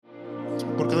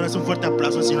¿Por qué no das un fuerte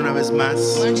aplauso al Señor una vez más?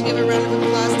 Why don't you give a round of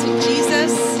applause to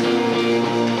Jesus?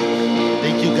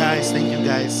 Thank you guys, thank you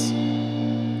guys.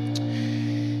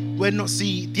 Bueno,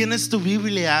 si tienes tu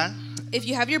Biblia, If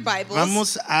you have your Bibles,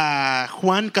 vamos a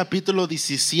Juan capítulo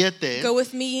 17. go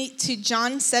with me to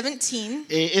John 17.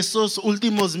 Estos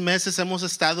últimos meses hemos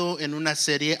estado en una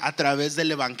serie a través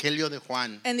del Evangelio de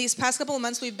Juan. And these past couple of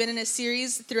months, we've been in a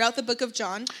series throughout the book of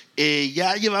John.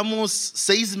 Ya llevamos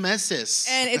 6 meses.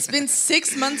 And it's been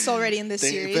 6 months already in this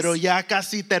series. Pero ya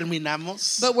casi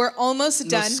terminamos. But we're almost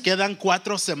done. Nos quedan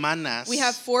 4 semanas. We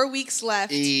have 4 weeks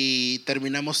left. Y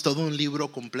terminamos todo un libro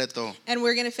completo. And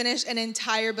we're going to finish an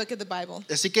entire book of the Bible.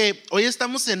 Así que hoy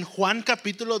estamos en Juan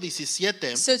capítulo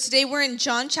 17. So today we're in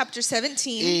John chapter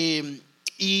 17.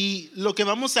 Y lo que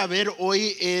vamos a ver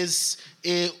hoy es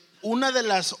una de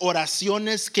las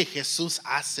oraciones que Jesús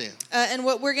hace. And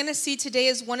what we're going to see today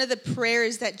is one of the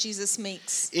prayers that Jesus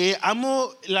makes.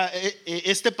 Amo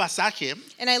este pasaje.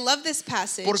 And I love this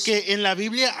passage. Porque en la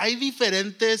Biblia hay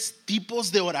diferentes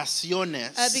tipos de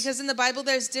oraciones. Because in the Bible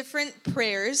there's different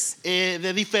prayers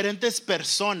de diferentes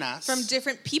personas. from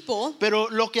different people. Pero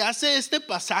lo que hace este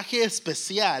pasaje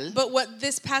especial But what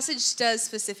this passage does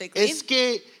specifically es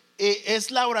que es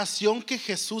la oración que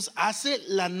Jesús hace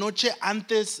la noche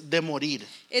antes de morir.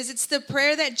 is it's the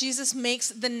prayer that Jesus makes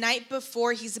the night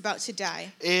before he's about to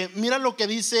die. Mira lo que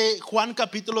dice Juan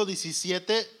capítulo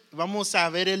 17. Vamos a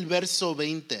ver el verso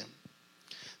 20.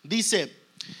 Dice,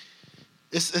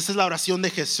 esa es la oración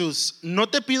de Jesús. No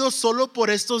te pido solo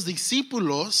por estos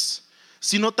discípulos,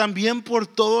 sino también por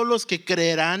todos los que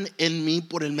creerán en mí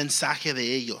por el mensaje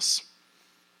de ellos.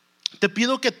 Te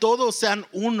pido que todos sean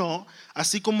uno,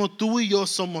 así como tú y yo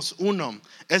somos uno.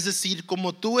 Es decir,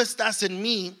 como tú estás en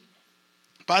mí,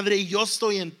 Padre, y yo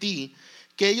estoy en ti,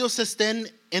 que ellos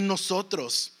estén en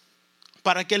nosotros,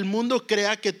 para que el mundo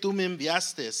crea que tú me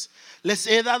enviaste. Les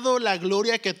he dado la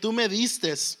gloria que tú me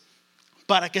diste,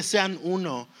 para que sean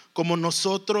uno, como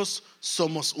nosotros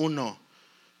somos uno.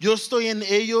 Yo estoy en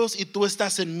ellos y tú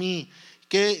estás en mí.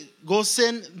 Que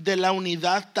gocen de la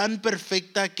unidad tan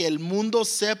perfecta que el mundo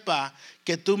sepa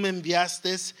que tú me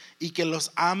enviaste y que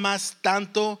los amas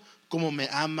tanto como me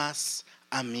amas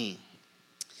a mí.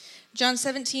 John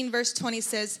 17 verse 20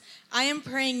 says, I am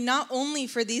praying not only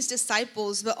for these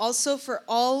disciples, but also for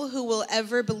all who will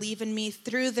ever believe in me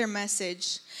through their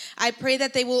message. I pray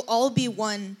that they will all be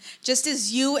one, just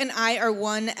as you and I are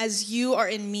one, as you are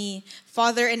in me,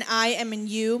 Father, and I am in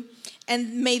you.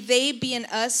 And may they be in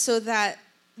us so that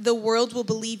the world will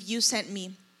believe you sent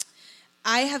me.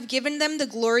 I have given them the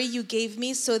glory you gave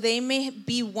me so they may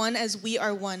be one as we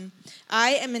are one.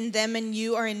 I am in them and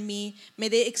you are in me. May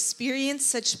they experience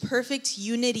such perfect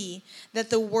unity that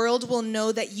the world will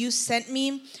know that you sent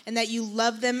me and that you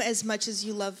love them as much as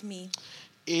you love me.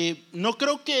 No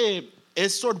creo que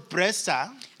es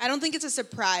sorpresa I don't think it's a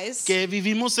surprise que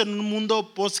vivimos en un mundo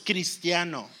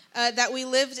post-cristiano. that we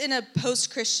lived in a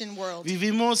post-Christian world.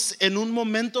 Vivimos en un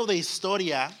momento de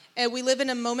historia We live in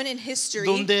a moment in history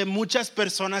donde muchas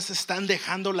personas están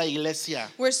dejando la iglesia.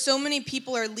 where so many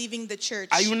people are leaving the church.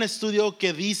 Hay un estudio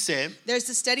que dice There's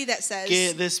a study that says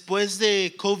que después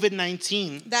de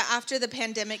COVID-19, that after the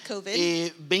pandemic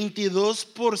COVID,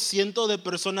 22% de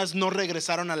personas no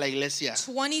regresaron a la iglesia.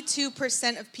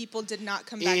 22% of people did not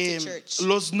come back to church.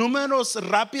 Los números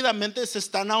rápidamente se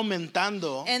están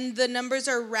aumentando And the numbers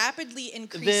are rapidly de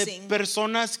increasing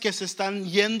personas que se están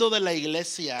yendo de la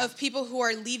iglesia, of people who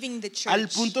are leaving the al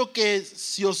church. punto que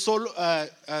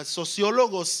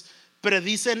sociólogos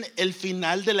predicen el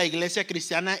final de la iglesia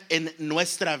cristiana en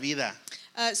nuestra vida.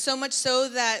 So much so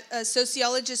that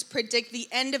sociologists predict the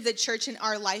end of the church in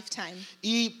our lifetime.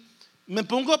 Y me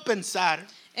pongo a pensar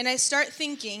And I start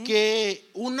thinking que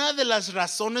una de las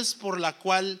razones por la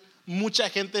cual mucha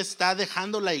gente está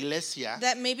dejando la iglesia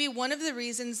that maybe one of the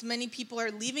reasons many people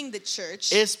are leaving the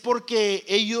church es porque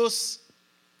ellos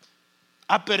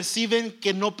aperciben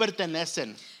que no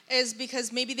pertenecen. is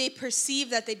because maybe they perceive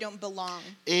that they don't belong.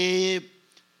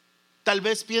 Tal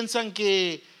vez piensan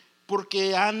que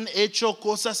porque han hecho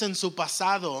cosas en su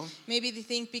pasado, Maybe they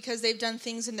think because they've done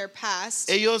things in their past,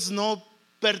 ellos no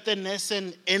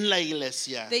pertenecen en la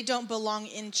iglesia. they don't belong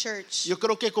in church. Yo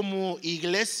creo que como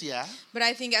iglesia, But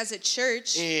I think as a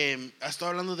church, estoy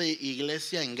hablando de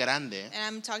iglesia en grande, and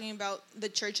I'm talking about the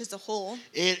church as a whole,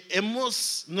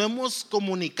 no hemos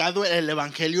comunicado el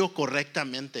evangelio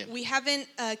correctamente. we haven't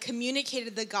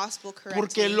communicated the gospel Porque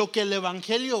correctly. lo que el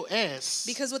evangelio es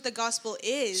Because what the gospel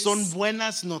is son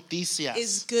buenas noticias.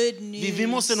 is good news.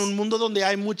 Vivimos en un mundo donde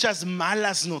hay muchas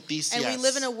malas And noticias. we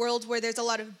live in a world where there's a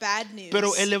lot of bad news.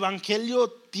 Pero el evangelio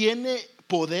tiene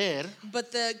poder.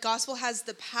 But the gospel has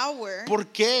the power. ¿Por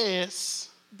qué es?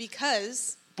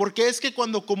 Because Porque es que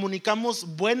cuando comunicamos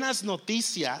buenas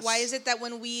noticias, why is it that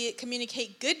when we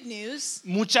communicate good news,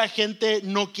 mucha gente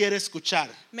no quiere escuchar?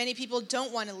 many people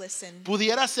don't want to listen?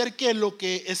 Pudiera ser que lo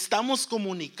que estamos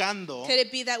comunicando, Could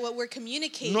it be that what we're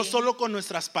communicating, no solo con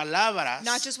nuestras palabras,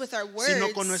 not just with our words,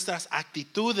 sino con nuestras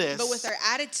actitudes, but with our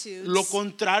attitudes, lo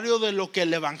contrario de lo que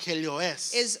el evangelio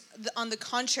es? is on the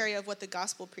contrary of what the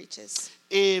gospel preaches?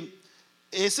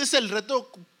 Ese es el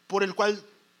reto por el cual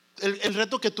el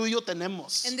reto que tú y yo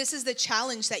tenemos, And this is the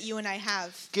challenge that you and I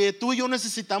have, que tú y yo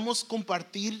necesitamos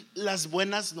compartir las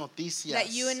buenas noticias.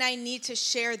 that you and I need to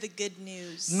share the good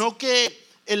news. No que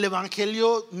el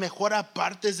evangelio mejora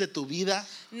partes de tu vida,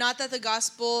 Not that the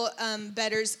gospel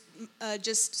betters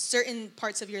just certain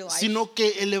parts of your life, sino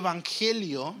que el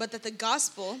evangelio but that the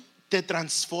gospel te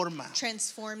transforma,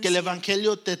 transforms que el you,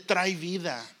 evangelio te trae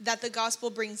vida, that the gospel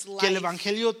brings que el life,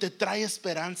 evangelio te trae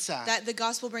esperanza, that the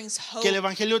gospel brings hope, que el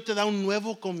evangelio te da un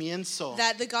nuevo comienzo.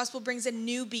 that the gospel brings a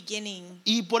new beginning.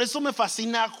 Y por eso me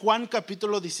fascina Juan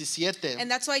capítulo 17. And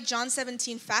that's why John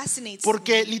 17 fascinates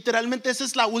Porque me, literalmente esa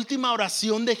es la última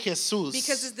oración de Jesús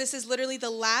because this is literally the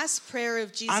last prayer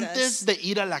of antes Jesus de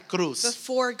ir a la cruz.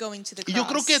 before going to the Y yo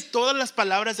creo cross. que todas las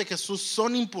palabras de Jesús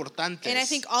son importantes. And I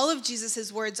think all of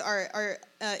Jesus' words are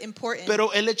important.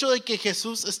 Pero el hecho de que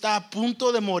Jesús está a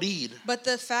punto de morir, But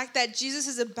the fact that Jesus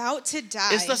is about to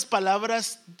die, estas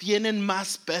palabras tienen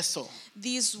más peso.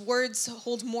 these words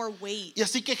hold more weight. Y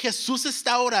así que Jesús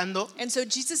está orando, And so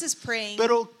Jesus is praying,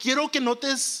 pero quiero que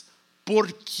notes por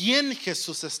quién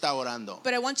Jesús está orando.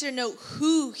 but I want you to know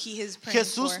who he is praying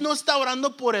Jesús for. no está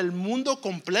orando por el mundo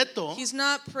completo. He's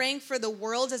not praying for the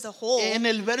world as a whole. En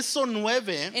el verso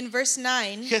 9, In verse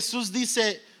 9, Jesús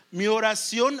dice, mi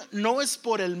oración no es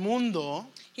por el mundo,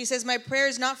 he says, my prayer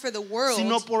is not for the world,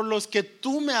 sino por los que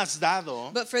tú me has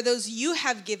dado, but for those you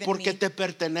have given porque me, te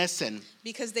pertenecen.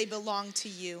 because they belong to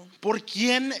you. ¿Por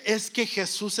quién es que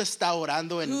Jesús está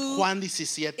orando en Who Juan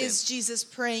 17? Is Jesus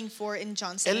praying for in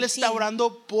John Él 17? está orando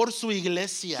por su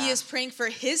iglesia. He is praying for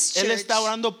his Él church, está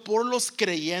orando por los for the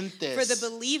creyentes.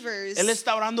 believers. Él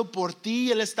está orando por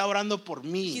ti, Él está orando por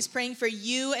mí. He's praying for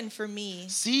you and for me.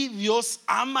 Sí, Dios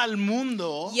ama al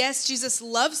mundo, Yes, Jesus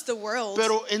loves the world,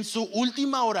 pero en su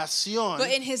última oración, but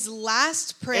in his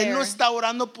last Él prayer, no está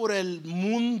orando por el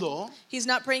mundo, he's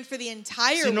not praying for the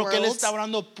entire sino que Él world, está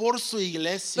orando por su but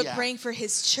iglesia. praying for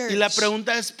his church. Y la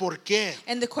pregunta es ¿por qué?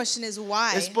 And the question is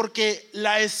why? Es porque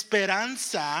la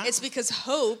esperanza It's because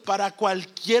hope para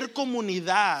cualquier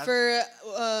comunidad for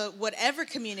whatever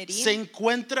community se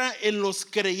encuentra en los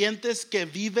creyentes que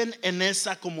viven en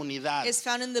esa comunidad. is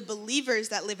found in the believers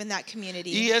that live in that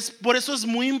community. Y por eso es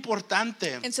muy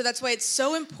importante. And so that's why it's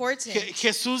so important.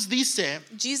 Jesús dice,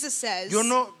 Jesus says, yo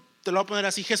no, te lo voy a poner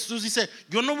así, Jesús dice,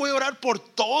 yo no voy a orar por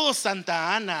todo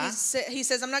Santa Ana, he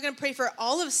says, I'm not going to pray for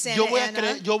all of Santa yo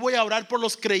Ana, voy a orar por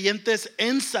los creyentes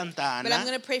en Santa but I'm Ana,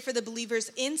 going to pray for the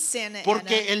believers in Santa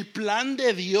porque Ana, el plan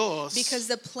de Dios because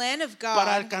the plan of para God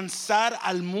alcanzar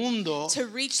al mundo to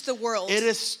reach the world,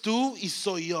 eres tú y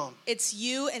soy yo. it's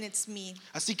you and it's me.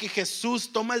 Así que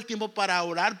Jesús toma el tiempo para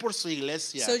orar por su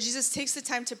iglesia, So Jesus takes the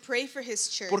time to pray for his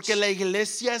church, porque la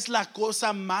iglesia es la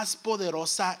cosa más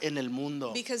poderosa en el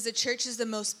mundo. because the church is the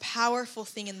most powerful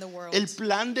thing in the world. El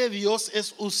plan de Dios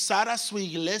es usar a su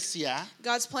iglesia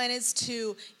God's plan is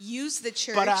to use the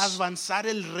church para avanzar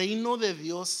el reino de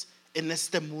Dios en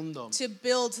este mundo. to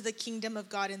build the kingdom of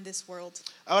God in this world.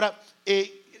 Ahora,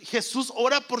 Jesús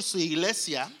ora por su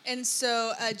iglesia And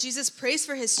so Jesus prays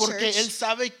for his porque church Él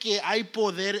sabe que hay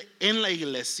poder en la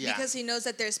iglesia. because he knows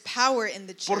that there's power in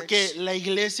the church. Porque la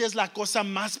iglesia es la cosa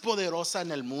más poderosa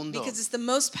en el mundo. Because it's the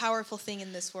most powerful thing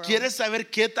in this world. ¿Quieres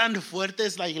saber qué tan fuerte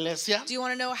es la iglesia? Do you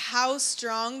want to know how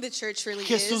strong the church really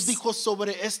Jesús is? dijo,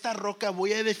 sobre esta roca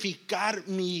voy a edificar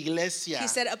mi iglesia He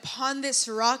said, upon this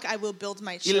rock I will build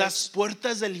my y las church,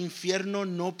 puertas del infierno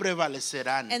no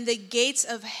prevalecerán. and the gates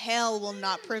of hell will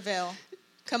not prevail.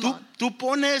 Come on. Tú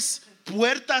pones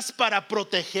puertas para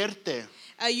protegerte.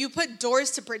 You put doors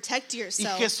to protect Y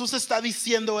yourself. Jesús está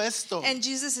diciendo esto, And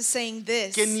Jesus is saying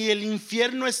this, que ni el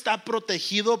infierno está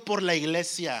protegido por la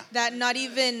iglesia. that not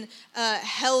even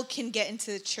hell can get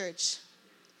into the church.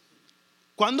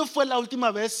 ¿Cuándo fue la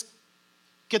última vez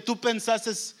que tú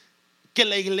pensaste que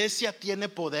la iglesia tiene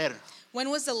poder? When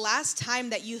was the last time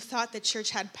that you thought the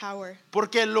church had power?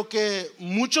 Porque lo que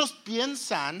muchos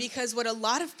piensan Because what a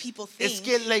lot of people think es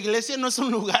que la iglesia no es un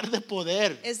lugar de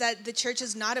poder. is that the church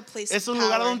is not a place Es of un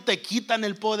lugar power, donde te quitan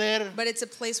el poder. but it's a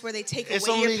place where they take Es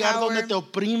away un your lugar power, donde te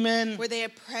oprimen. where they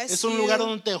oppress Es un lugar you,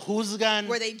 donde te juzgan.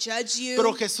 where they judge you.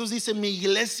 Pero Jesús dice, mi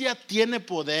iglesia tiene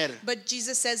poder. But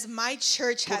Jesus says, my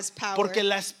church has power. Porque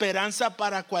la esperanza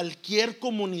para cualquier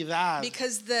comunidad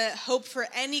Because the hope for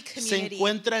any se community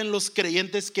encuentra en los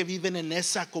creyentes que viven en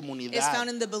esa is comunidad. found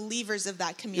in the believers of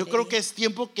that Yo community. creo que es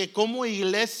tiempo que como And I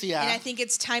iglesia think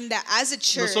it's time that as a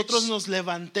church, nosotros nos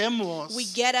levantemos we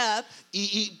get up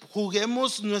y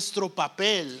juguemos nuestro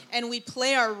papel and we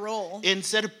play our role en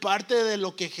ser parte de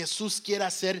lo que Jesús quiere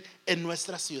hacer en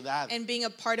nuestra ciudad. and being a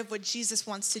part of what Jesus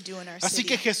wants to do in our Así city.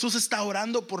 que Jesús está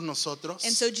orando por nosotros.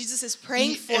 And so Jesus is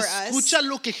praying Y for us. escucha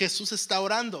lo que Jesús está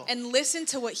orando. And listen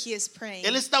to what he is praying.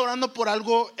 Él está orando por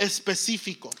algo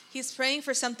específico. He's praying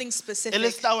for something Él specific.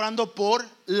 está orando por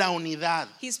la unidad.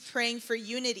 He's praying for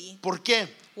unity. ¿Por qué?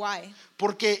 Why?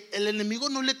 Porque el enemigo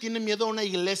no le tiene miedo a una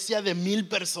iglesia de 1,000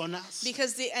 personas.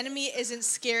 Because the enemy isn't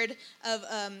scared of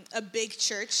a big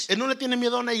church. Él no le tiene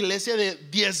miedo a una iglesia de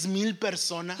 10,000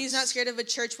 personas. He's not scared of a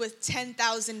church with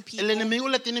 10,000 people. El enemigo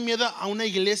le tiene miedo a una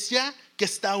iglesia que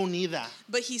está unida.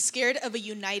 But he's scared of a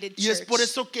united Y es church. por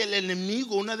eso que el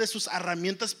enemigo, una de sus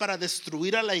herramientas para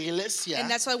destruir a la iglesia, And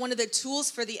that's why one of the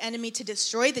tools for the enemy to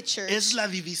destroy the church es la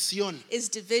división. is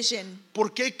division.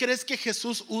 ¿Por qué crees que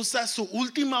Jesús usa su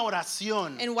última oración?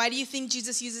 And why do you think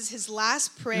Jesus uses his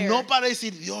last prayer? No para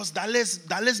decir, Dios,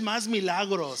 dales más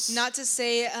milagros, Not to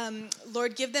say,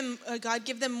 Lord, God,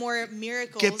 give them more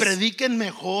miracles, que prediquen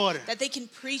mejor, that they can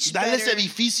preach dales better,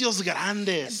 edificios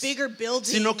grandes, bigger buildings.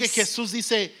 sino que Jesús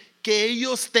dice que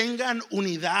ellos tengan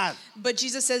unidad, But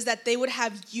Jesus says that they would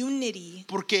have unity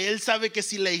porque Él sabe que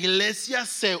si la iglesia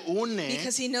se une,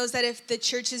 because he knows that if the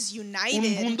church is un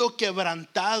united, mundo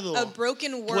quebrantado a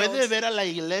broken puede world ver a la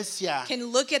iglesia can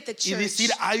look at the y church decir,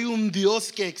 hay un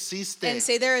Dios que existe, and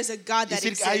say there is a God that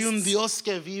decir que hay un exists Dios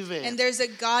que vive. and there's a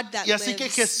God that Y así que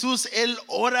lives. Jesús, Él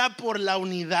ora por la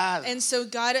unidad. And so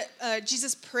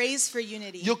Jesus prays for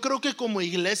unity. Yo creo que como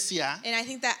iglesia, And I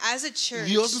think that as a church,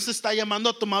 Dios nos está llamando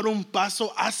a tomar un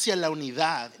paso hacia la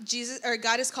unidad.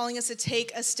 God is calling us to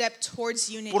take a step towards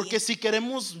unity. Porque si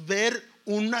queremos ver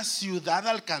una ciudad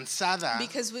alcanzada,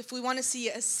 Because if we want to see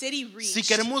a city reached, si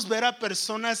queremos ver a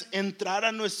personas entrar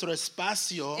a nuestro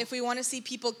espacio if we want to see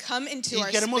people come into y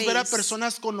our queremos ver a space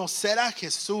personas conocer a and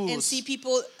Jesús, see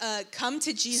people come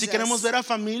to Jesus, si queremos ver a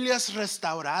familias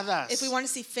restauradas, if we want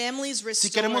to see families si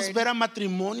restored, queremos ver a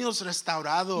matrimonios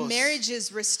restaurados,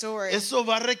 marriages restored, eso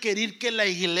va a requerir que la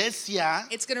iglesia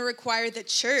it's going to require the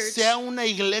church sea una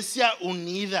iglesia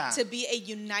unida. to be a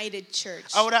united church.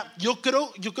 Ahora, yo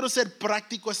quiero ser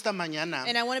práctico esta mañana.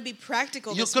 And I want to be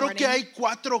practical Yo this creo morning. que hay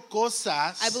 4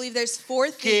 cosas I believe there's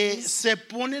 4 que things se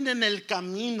ponen en el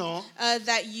camino,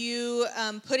 that you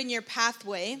put in your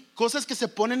pathway, cosas que se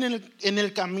ponen en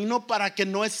el camino para que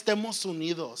no estemos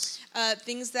unidos.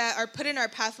 things that are put in our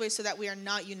pathway so that we are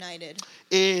not united.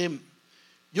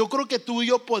 Yo creo que tú y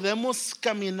yo podemos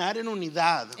caminar en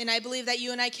unidad, And I believe that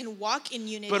you and I can walk in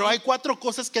unity. pero hay 4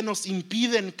 cosas que nos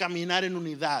impiden caminar en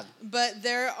unidad. But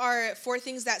there are 4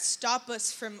 things that stop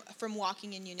us from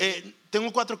walking in unity.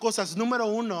 Tengo 4 cosas. Número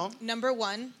 1 Number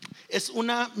 1, es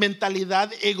una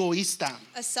mentalidad egoísta.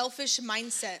 a selfish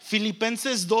mindset.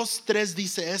 Filipenses 2:3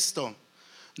 dice esto: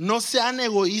 no sean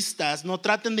egoístas, no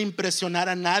traten de impresionar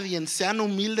a nadie, sean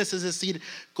humildes, es decir,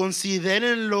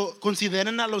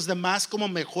 consideren a los demás como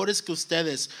mejores que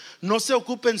ustedes. No se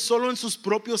ocupen solo en sus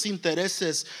propios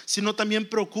intereses, sino también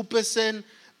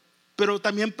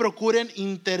también procuren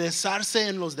interesarse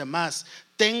en los demás.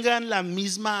 Tengan la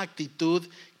misma actitud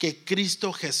que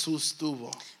Cristo Jesús tuvo.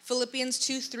 Philippians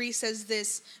 2:3 says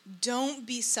this: don't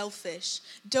be selfish.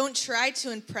 Don't try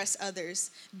to impress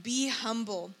others. Be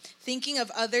humble, thinking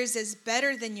of others as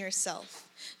better than yourself.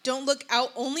 Don't look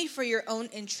out only for your own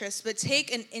interests, but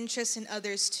take an interest in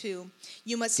others too.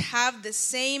 You must have the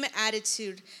same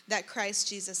attitude that Christ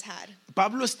Jesus had.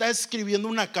 Pablo está escribiendo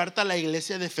una carta a la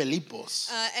iglesia de Filipos.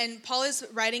 And Paul is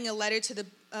writing a letter to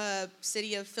the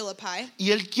city of Philippi.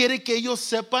 Y él quiere que ellos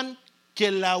sepan que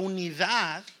la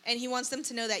unidad And he wants them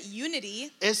to know that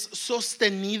unity es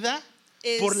sostenida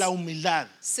is por la humildad.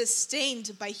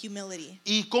 sustained by humility.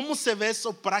 ¿Y cómo se ve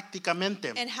eso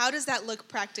prácticamente? And how does that look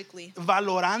practically?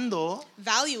 Valorando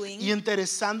Valuing y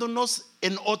interesándonos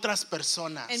en otras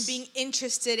personas. and being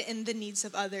interested in the needs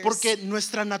of others. Porque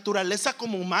nuestra naturaleza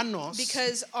como humanos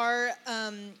Because our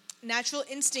natural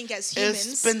instinct as es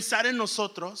humans pensar en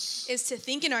nosotros is to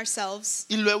think in ourselves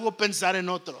y luego pensar en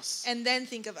otros. and then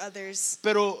think of others.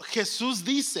 Pero Jesús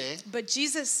dice But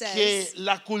Jesus que says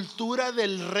la cultura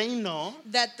del reino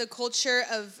that the culture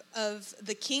of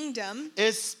the kingdom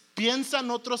es piensa en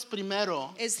otros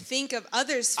primero, is think of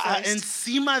others first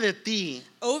encima de ti.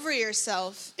 over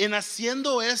yourself. En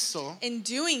haciendo eso, In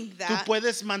doing tú that,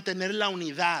 puedes mantener la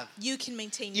unidad. you can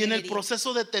maintain Y en el unity.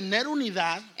 proceso de tener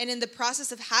unidad, And in the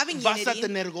process of having vas a unity,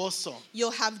 tener gozo.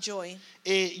 you'll have joy.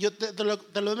 Yo te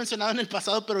lo he mencionado en el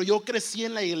pasado, pero yo crecí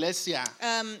en la iglesia.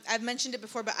 I've mentioned it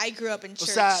before, but I grew up in O church.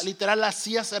 sea, literal, las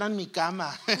sillas eran mi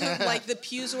cama. Like the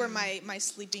pews were my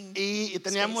sleeping Y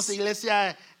teníamos space.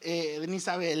 iglesia, ni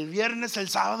sabe, el viernes, el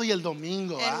sábado y el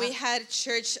domingo. And we had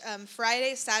church Friday,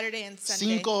 Friday, Saturday, and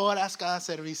Sunday. 5 horas cada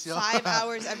servicio. 5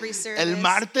 hours every service. El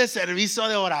martes, servicio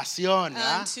de oración.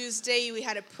 On Tuesday, we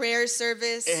had a prayer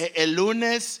service. El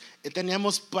lunes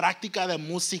teníamos práctica de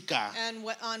música. And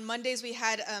on Mondays, we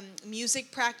had music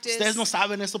practice. Ustedes no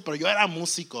saben esto, pero yo era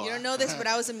músico. You don't know this, but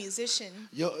I was a musician.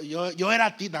 Yo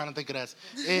era tita, no te creas.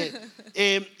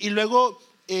 Y luego,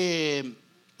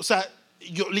 o sea,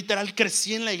 yo literal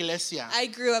crecí en la iglesia. I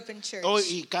grew up in church.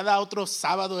 Y cada otro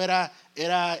sábado era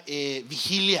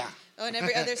vigilia. Oh, and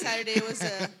every other Saturday was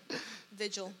a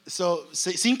vigil. So,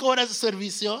 5 horas de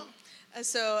servicio,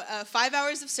 So 5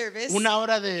 hours of service, 1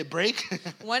 hora de break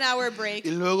 1 hour break, y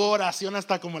luego oración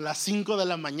hasta como las 5 de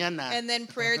la mañana. and then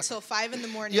prayer till 5 in the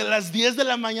morning. Y a las 10 de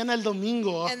la mañana el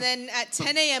domingo, And then at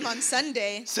 10 a.m. on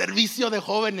Sunday, servicio de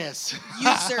jóvenes.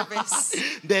 youth service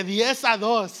De 10 a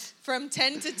 2. from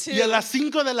 10 to 2. Y a las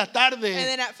 5 de la And tarde,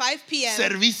 then at 5 p.m.,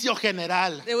 servicio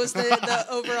general. it was the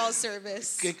overall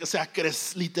service. O sea,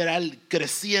 literal,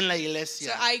 crecí en la So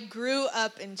iglesia. I grew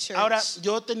up in church. Ahora,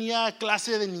 yo tenía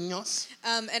clase de niños.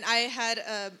 And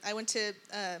I went to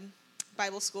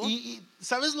Bible school. Y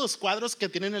 ¿sabes los cuadros que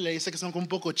tienen en la iglesia que son como un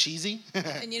poco cheesy?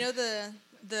 And you know the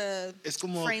Es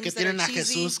como frames que that are tienen a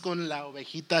cheesy? Jesús con la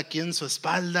ovejita aquí en su They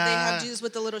espalda. have Jesus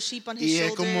with the little sheep on his Y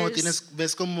es shoulders. como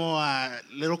ves como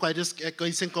little cuadros que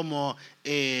dicen como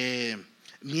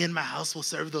me and my house will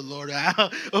serve the Lord.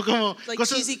 O como Like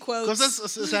cheesy quotes.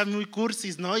 cosas, o sea, muy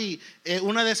cursis, ¿no? Y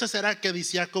una de esas era que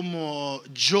decía como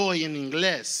joy en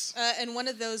inglés. And one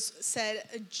of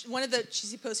the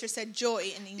cheesy posters said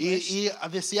joy in English. Y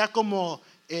decía como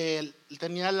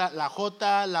tenía la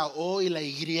J, la O y la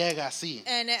Y así.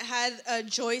 And it had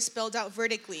joy spelled out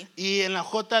vertically. Y en la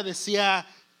J decía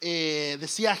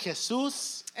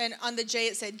Jesús. And on the J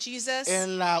it said Jesus.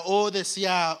 En la O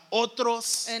decía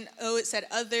otros. And O it said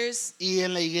others. Y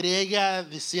en la Y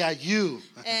decía you.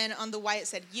 And on the Y it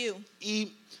said you.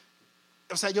 Y,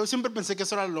 o sea, yo siempre pensé que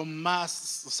eso era lo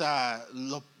más, o sea,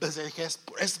 dije,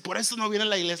 por eso no vienen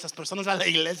a la iglesia, las personas a la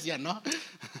iglesia, ¿no?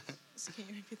 So can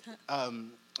you repeat that?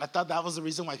 I thought that was the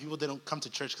reason why people didn't come to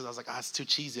church, because I was like, it's too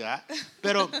cheesy, ¿eh?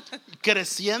 Pero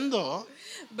creciendo,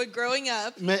 But growing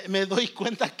up, me doy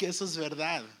cuenta que eso es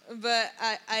verdad. but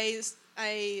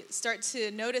I start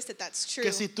to notice that that's true.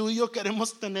 Que si tú y yo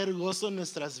queremos tener gozo en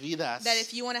nuestras vidas, That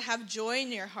if you want to have joy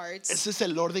in your hearts, ese es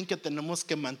el orden que tenemos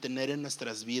que mantener en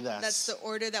nuestras that's vidas. the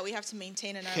order that we have to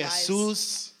maintain in our lives.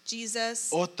 Jesús, Jesus,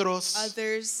 otros,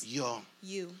 others, yo.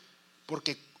 you.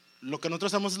 Porque lo que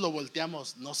nosotros hacemos es lo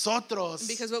volteamos. Nosotros,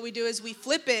 Because what we do is we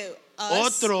flip it.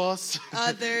 Us, otros,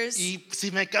 others. y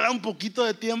si me queda un poquito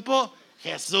de tiempo,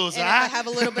 Jesús. And if I have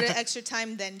a little bit of extra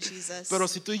time, then Jesus. Pero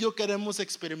si tú y yo queremos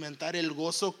experimentar el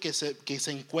gozo que se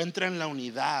encuentra en la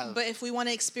unidad, But if we want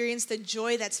to experience the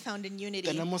joy that's found in unity,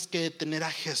 tenemos que tener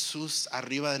a Jesús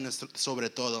arriba de nuestro, sobre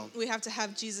todo. we have to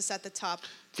have Jesus at the top.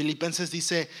 Filipenses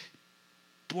dice,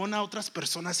 pon a otras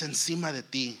personas encima de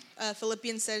ti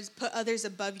Philippians says, put others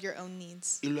above your own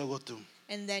needs, y luego tú.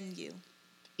 and then you.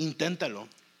 Inténtalo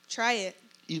Try it,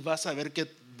 y vas a ver que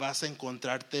vas a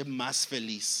encontrarte más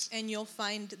feliz. and you'll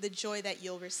find the joy that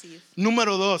you'll receive.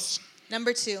 Número 2.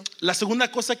 Number 2, La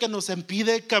segunda cosa que nos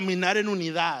impide caminar en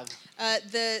unidad,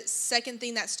 the second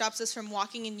thing that stops us from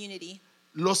walking in unity,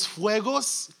 los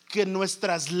fuegos que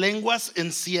nuestras lenguas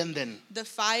encienden. the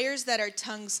fires that our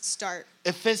tongues start.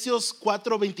 Efesios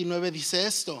 4:29 dice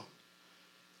esto: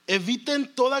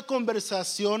 eviten toda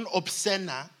conversación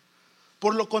obscena,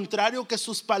 por lo contrario que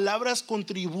sus palabras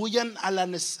contribuyan a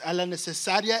la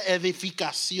necesaria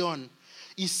edificación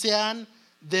y sean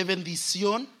de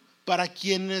bendición para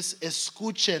quienes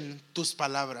escuchen tus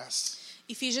palabras.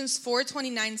 Ephesians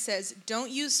 4:29 says,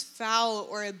 "Don't use foul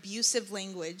or abusive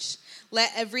language. Let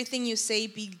everything you say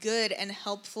be good and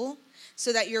helpful,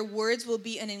 so that your words will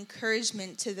be an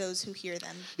encouragement to those who hear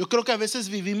them." Yo creo que a veces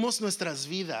vivimos nuestras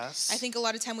vidas I think a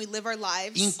lot of time we live our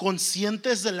lives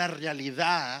inconscientes de la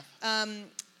realidad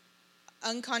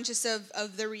unconscious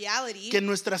of the reality que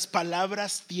nuestras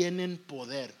palabras tienen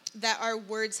poder. that our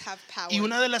words have power. Y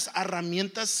una de las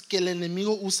herramientas que el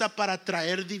enemigo usa para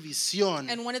traer división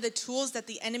And one of the tools that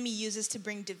the enemy uses to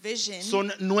bring division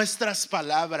son nuestras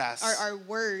palabras. are our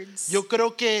words. Yo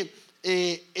creo que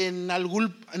en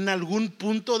algún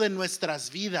punto de nuestras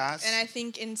vidas And I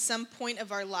think in some point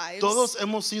of our lives, todos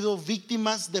hemos sido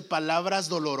víctimas de palabras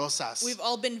dolorosas, we've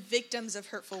all been victims of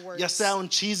hurtful words. ya sea un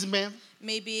chisme,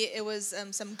 Maybe it was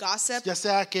some gossip. ya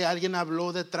sea que alguien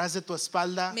habló detrás de tu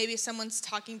espalda, Maybe someone's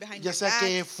talking behind ya your sea back.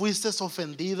 que fuiste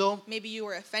ofendido Maybe you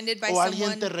were offended by o alguien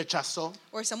someone te rechazó.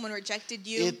 or someone rejected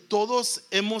you. Todos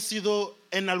hemos sido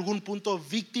en algún punto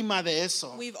víctima de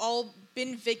eso We've all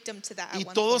been victim to that y at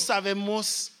one todos point.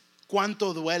 sabemos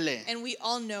cuánto duele. And we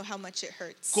all know how much it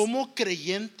hurts. Como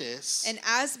creyentes And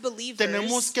as believers,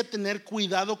 tenemos que tener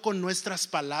cuidado con nuestras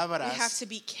we have palabras to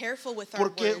be careful with our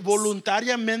porque words.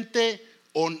 voluntariamente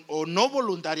o no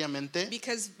voluntariamente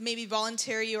Because maybe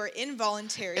voluntary or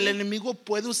involuntary, el enemigo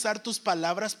puede usar tus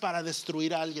palabras para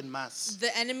destruir a alguien más.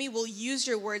 the enemy will use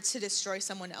your words to destroy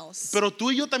someone else. Pero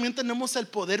tú y yo también tenemos el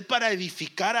poder para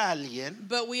edificar a alguien.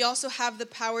 But we also have the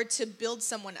power to build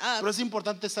someone up. Pero es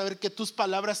importante saber que tus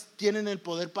palabras tienen el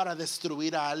poder para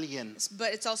destruir a alguien.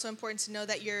 But it's also important to know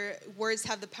that your words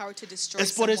have the power to destroy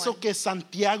Es por someone. eso que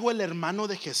Santiago, el hermano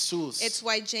de Jesús, It's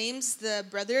why James, the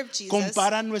brother of Jesus,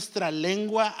 compara nuestra lengua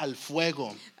al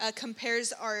fuego.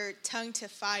 compares our tongue to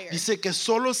fire. Dice que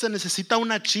solo se necesita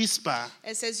una chispa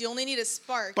It says you only need a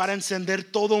spark para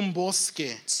encender todo un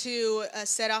bosque. to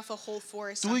set off a whole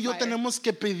forest Tú on y yo fire. tenemos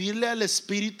que pedirle al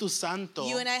Espíritu Santo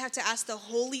You and I have to ask the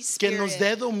Holy que Spirit nos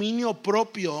dé dominio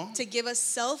propio to give us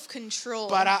self-control,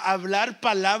 para hablar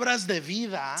palabras de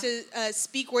vida. to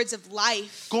speak words of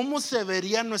life. ¿Cómo se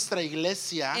vería nuestra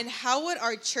iglesia And how would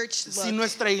our church look si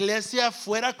nuestra iglesia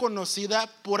fuera conocida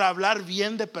por hablar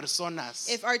bien de personas?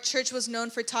 if our church was known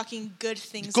for talking good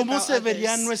things ¿Cómo about se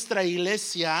vería others? nuestra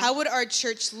iglesia How would our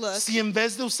church look si en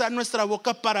vez de usar nuestra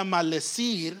boca para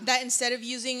maldecir, that instead of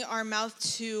using our mouth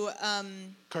to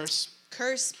curse,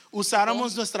 curse,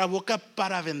 usáramos nuestra boca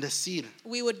para bendecir?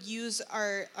 we would use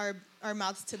our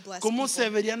mouths to bless ¿Cómo people? se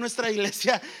vería nuestra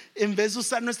iglesia en vez de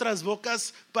usar nuestras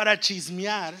bocas para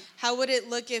chismear, How would it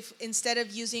look if instead of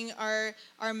using our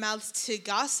mouths to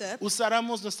gossip,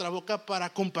 usáramos nuestra boca para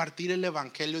compartir el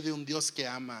evangelio de un Dios que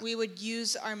ama? we would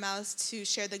use our mouths to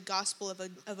share the gospel of a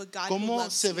God who ¿Cómo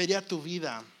loves se you? vería tu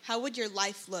vida? How would your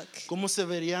life look? ¿Cómo se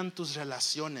verían tus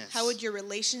relaciones? How would your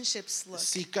relationships look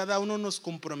Si cada uno nos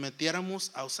comprometiéramos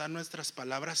a usar nuestras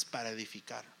palabras para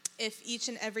edificar? if each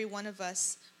and every one of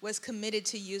us was committed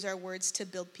to use our words to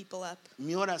build people up?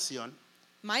 Mi oración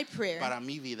My prayer para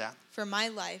mi vida for my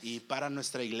life y para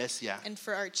nuestra iglesia and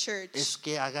for our church es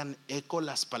que hagan eco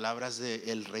las palabras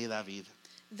del rey David.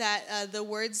 that the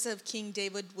words of King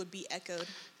David would be echoed.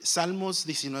 Salmos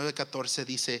 19:14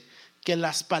 dice que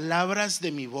las palabras de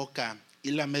mi boca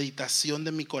y la meditación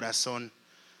de mi corazón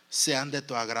sean de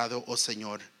tu agrado, oh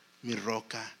Señor, mi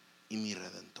roca y mi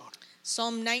redentor.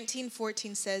 Psalm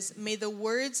 19:14 says, "May the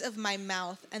words of my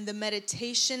mouth and the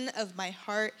meditation of my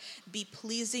heart be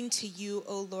pleasing to you,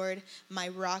 O Lord, my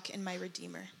rock and my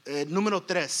redeemer." Número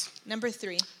 3. Number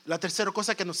 3, La tercera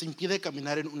cosa que nos impide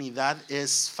caminar en unidad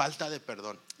es falta de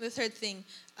perdón. the third thing,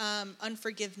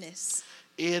 unforgiveness.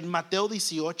 En Mateo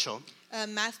 18,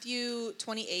 Matthew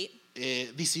 28,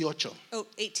 18,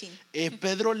 18.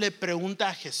 Pedro le pregunta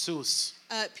a Jesús,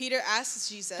 Peter asks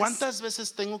Jesus, ¿cuántas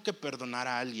veces tengo que perdonar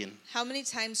a alguien? "How many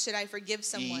times should I forgive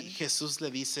someone?" Y Jesús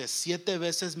le dice 7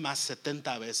 veces más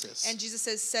 70 veces. And Jesus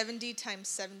says 70 times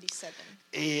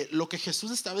 77. Lo que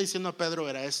Jesús estaba diciendo a Pedro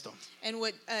era esto: And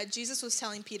what Jesus was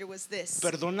telling Peter was this: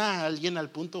 perdona a alguien al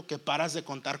punto que paras de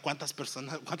contar cuántas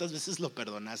veces lo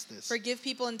perdonaste. forgive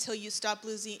people until you stop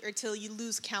losing, or till you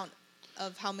lose count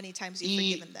of how many times you've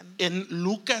Y forgiven them. en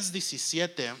Lucas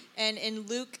 17, And in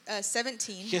Luke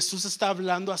 17, Jesús está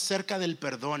hablando acerca del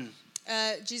perdón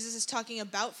Jesus is talking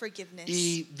about forgiveness.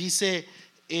 y dice,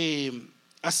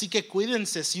 así que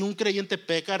cuídense, si un creyente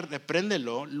peca,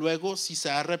 repréndelo, luego si se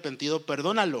ha arrepentido,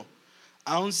 perdónalo.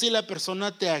 Aun si la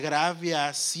persona te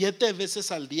agravia 7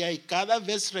 veces al día y cada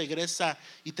vez regresa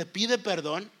y te pide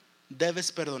perdón,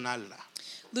 debes perdonarla.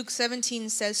 Luke 17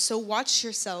 says, "So watch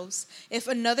yourselves. If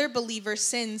another believer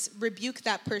sins, rebuke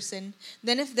that person.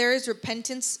 Then if there is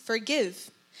repentance, forgive.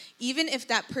 Even if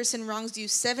that person wrongs you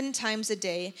 7 times a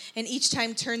day, and each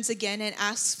time turns again and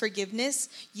asks forgiveness,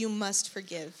 you must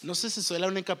forgive." No sé si soy la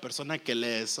única persona que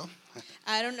lee eso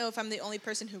I don't know if I'm the only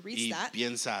person who reads y that.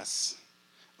 piensas,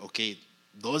 ok,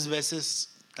 2 veces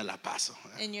te la paso,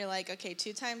 And you're like, okay,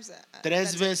 2 times. 3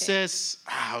 that's okay. veces,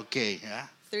 ok,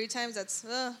 3 times, that's,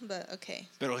 but okay.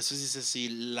 Pero Jesús dice, si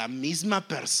la misma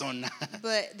persona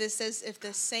But this says if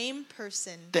the same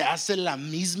person te hace la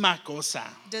misma cosa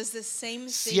does the same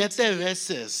thing 7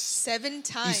 veces 7 y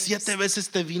times, 7 veces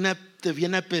te viene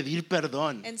a pedir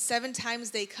perdón, and 7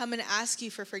 times they come and ask you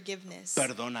for forgiveness,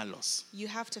 perdónalos. you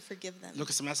have to forgive them. Lo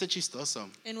que se me hace chistoso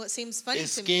And what seems funny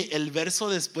es to que me el verso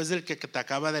después del que te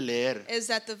acaba de leer, is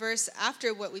that the verse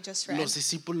after what we just read, los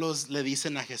discípulos le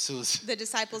dicen a Jesús, the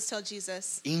disciples tell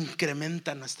Jesus,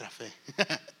 incrementa nuestra fe.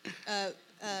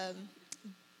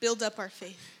 build up our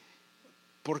faith,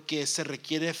 Porque se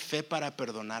requiere fe para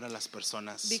perdonar a las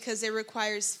personas. because it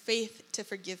requires faith to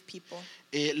forgive people.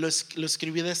 Lo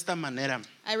escribí de esta manera.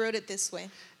 I wrote it this way.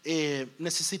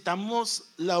 Necesitamos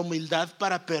la humildad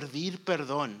para pedir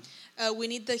perdón, We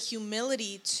need the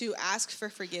humility to ask for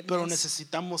pero forgiveness,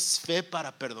 necesitamos fe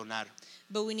para perdonar.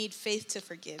 but we need faith to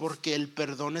forgive, Porque el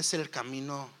perdón es el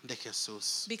camino de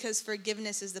Jesús. because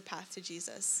forgiveness is the path to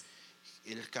Jesus.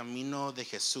 El camino de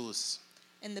Jesús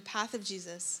And the path of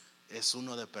Jesus es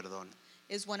uno de perdón,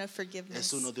 is one of forgiveness.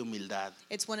 es uno de humildad.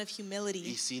 It's one of Y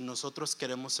humility. si nosotros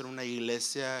queremos ser una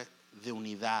iglesia de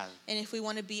unidad, And if we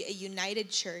want to be a united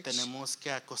church, tenemos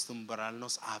que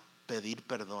acostumbrarnos a pedir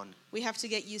perdón we have to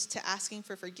get used to asking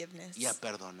for forgiveness y a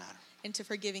perdonar. and to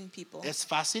forgiving people. ¿Es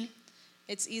fácil?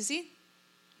 It's easy?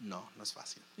 No, no es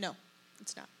fácil. No,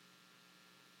 it's not.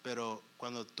 Pero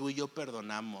cuando tú y yo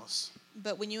perdonamos,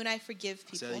 But when you and I forgive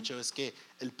se ha people, dicho es que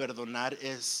el perdonar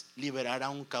es liberar a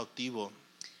un cautivo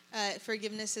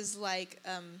forgiveness is like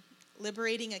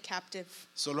liberating a captive,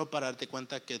 solo para darte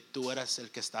cuenta que tú eras el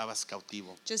que estabas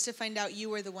cautivo. just to find out you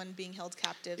were the one being held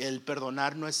captive. El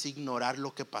perdonar no es ignorar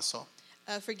lo que pasó,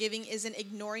 Forgiving isn't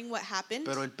ignoring what happened,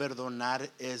 pero el perdonar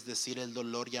es decir el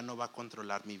dolor ya no va a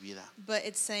controlar mi vida. but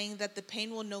it's saying that the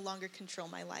pain will no longer control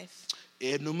my life.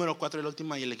 Número 4, la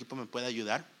última, y el equipo me puede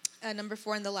ayudar. Number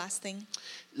 4, and the last thing.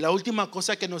 La última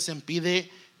cosa que nos impide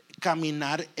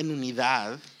caminar en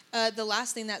unidad, The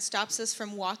last thing that stops us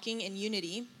from walking in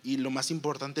unity y lo más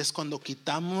importante, es cuando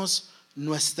quitamos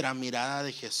nuestra mirada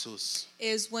de Jesús.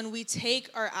 is when we take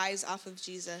our eyes off of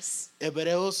Jesus.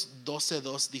 Hebreos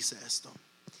 12:2 dice esto.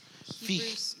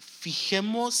 Hebrews-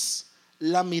 Fijemos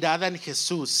la mirada en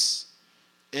Jesús,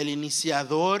 el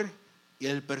iniciador y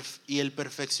el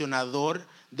perfeccionador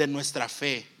de nuestra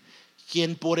fe,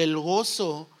 quien por el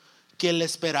gozo que le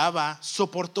esperaba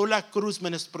soportó la cruz,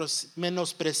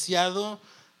 menospreciado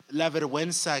la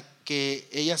vergüenza que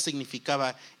ella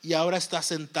significaba, y ahora está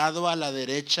sentado a la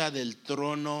derecha del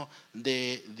trono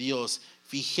de Dios.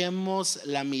 Fijemos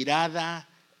la mirada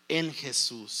en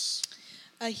Jesús.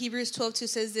 Hebrews 12:2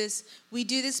 says this: we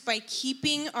do this by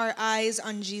keeping our eyes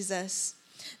on Jesus,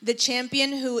 the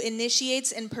champion who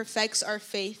initiates and perfects our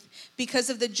faith. Because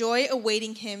of the joy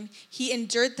awaiting him, he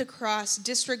endured the cross,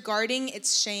 disregarding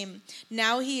its shame.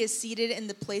 Now he is seated in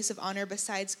the place of honor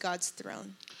beside God's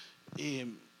throne.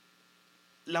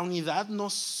 La unidad no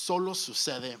solo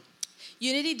sucede,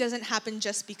 Unity doesn't happen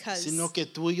just because, sino que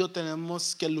tú y yo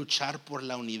tenemos que luchar por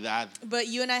la unidad. but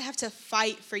you and I have to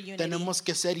fight for unity. Tenemos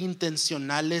que ser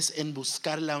intencionales en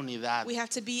buscar la unidad. We have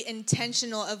to be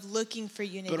intentional of looking for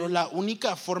unity. Pero la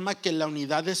única forma que la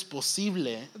unidad es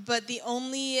posible But the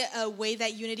only way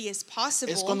that unity is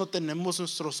possible es cuando tenemos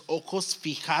nuestros ojos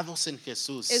fijados en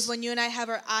Jesús. is when you and I have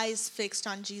our eyes fixed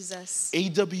on Jesus.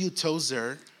 A.W.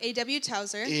 Tozer, A.W.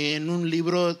 Tozer, en un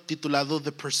libro titulado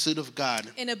The Pursuit of God,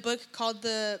 in a book called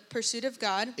The Pursuit of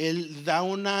God, él da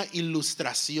una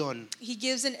ilustración he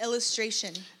gives an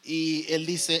illustration. y él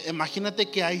dice, imagínate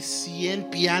que hay 100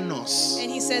 pianos.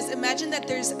 And he says, imagine that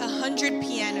there's 100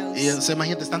 pianos Y se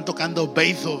imagínate, están tocando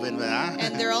Beethoven, ¿verdad?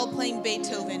 and they're all playing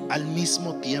Beethoven Al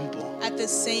mismo tiempo. at the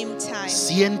same time.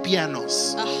 100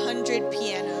 pianos. 100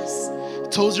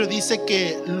 pianos. Tozer dice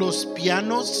que los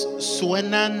pianos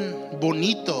suenan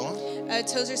bonito,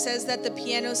 Tozer says that the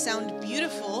pianos sound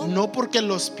beautiful, no porque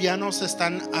los pianos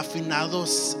están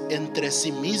afinados entre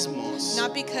sí mismos,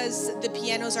 not because the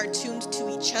pianos are tuned to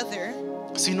each other,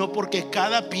 sino porque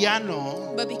cada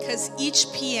piano but because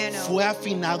each piano fue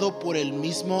afinado por el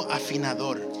mismo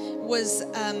afinador. was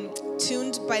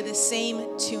tuned by the same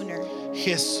tuner.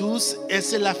 Jesús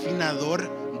es el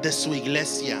afinador de su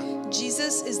iglesia.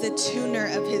 Jesus is the tuner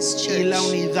of his Y church. la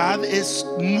unidad es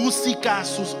música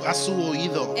a su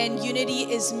oído. And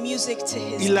unity is music to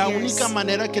his Y la ears. única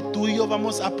manera que tú y yo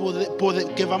vamos a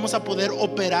poder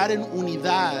operar en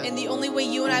unidad And the only way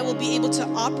you and I will be able to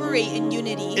operate in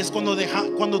unity es cuando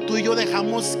tú y yo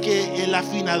dejamos que el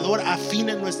afinador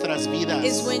afine nuestras vidas.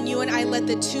 is when you and I let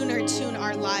the tuner tune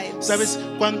our lives. Sabes,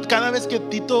 cada vez que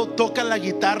Tito toca la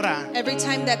guitarra, Every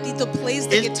time that Tito plays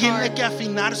the él guitar, tiene que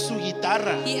afinar su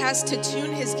guitarra. he has has to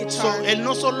tune his So, guitar. él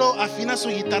no solo afina su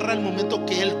guitarra al momento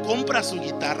que él compra su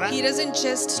guitarra, He doesn't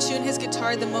just tune his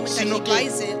guitar the moment that he sino que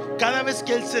buys it, cada vez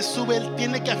que él se sube, él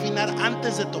tiene que afinar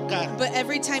antes de tocar. but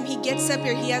every time he gets up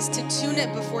here, he has to tune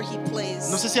it before he plays.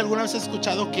 No sé si alguna vez has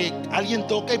escuchado que alguien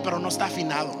toca pero no está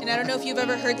afinado. And I don't know if you've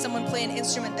ever heard someone play an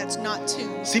instrument that's not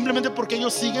tuned. Simplemente porque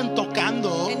ellos siguen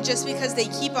tocando, And just because they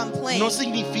keep on playing, no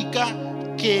significa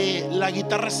que la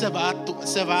guitarra se va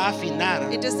a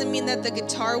afinar. it doesn't mean that the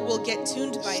guitar will get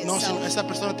tuned by No, itself. esa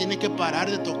persona tiene que parar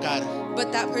de tocar,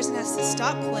 But that person has to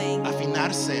stop playing,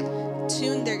 afinarse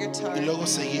tune their guitar, y luego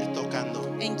seguir tocando.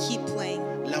 and keep playing.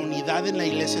 La unidad en la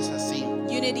iglesia es así.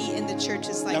 Unity in the church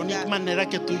is La like única that. manera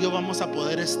que tú y yo vamos a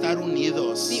poder estar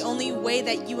unidos The only way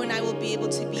that you and I will be able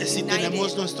to be es si tenemos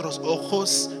united nuestros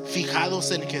ojos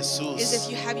fijados en is if Jesús.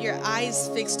 you have your eyes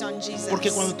fixed on Jesus.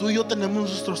 Porque cuando tú y yo tenemos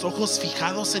nuestros ojos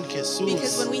fijados en Because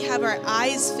Jesús, when we have our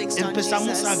eyes fixed on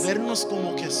empezamos a Jesus, vernos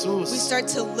como we Jesús. start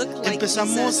to look like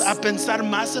Empezamos Jesus. a pensar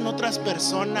más en otras We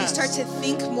personas. start to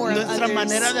think more of Nuestra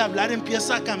manera others. de hablar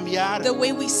empieza a cambiar. The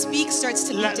way we speak starts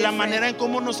to be La manera en different.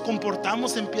 cómo nos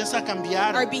comportamos empieza a Our cambiar.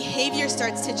 behavior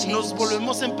starts to change. Nos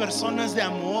volvemos en personas de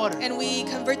amor And we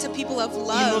convert to people of y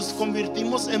nos love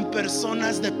convertimos en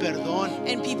personas de perdón.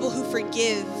 and people who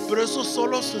forgive. Pero eso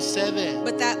solo sucede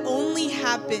But that only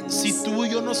happens si tú y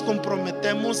yo nos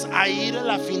comprometemos a ir al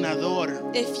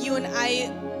afinador. if you and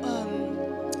I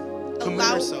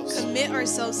commit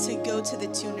ourselves to go to the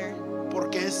tuner,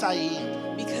 Porque es ahí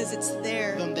because it's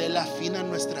there donde Él afina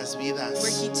nuestras where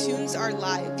vidas. he tunes our Y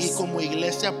lives. como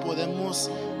iglesia podemos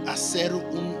hacer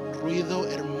un ruido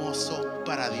hermoso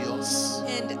para Dios.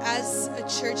 And as a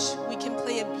church, we can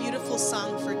play a beautiful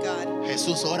song for God.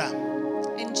 Jesús ora.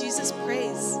 And Jesus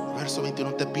prays. Verso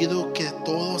 21, te pido que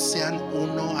todos sean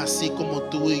uno, así como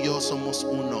tú y yo somos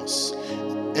unos.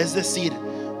 Es decir,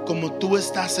 como tú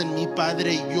estás en mi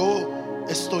Padre, yo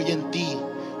estoy en ti.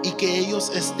 Y que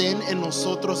ellos estén en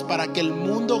nosotros para que el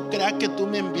mundo crea que tú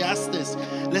me enviaste.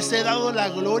 Les he dado la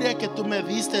gloria que tú me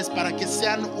diste para que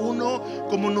sean uno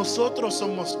como nosotros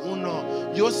somos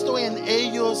uno. Yo estoy en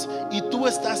ellos y tú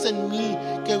estás en mí.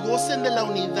 Que gocen de la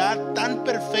unidad tan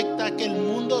perfecta que el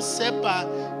mundo sepa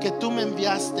que tú me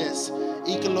enviaste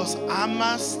y que los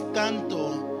amas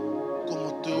tanto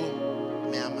como tú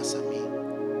me amas a mí.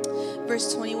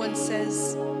 Verse 21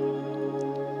 says,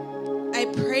 I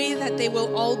pray that they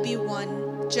will all be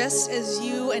one, just as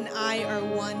you and I are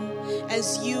one,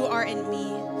 as you are in me,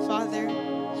 Father,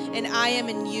 and I am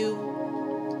in you.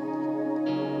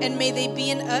 And may they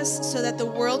be in us so that the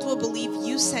world will believe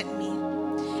you sent me.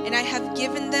 And I have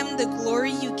given them the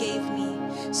glory you gave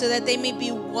me, so that they may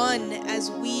be one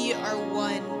as we are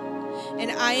one.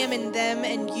 And I am in them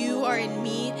and you are in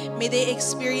me. May they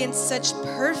experience such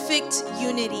perfect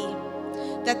unity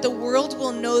that the world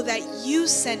will know that you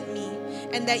sent me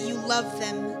and that you love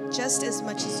them just as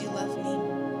much as you love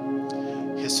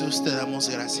me. Jesús, te damos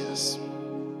gracias.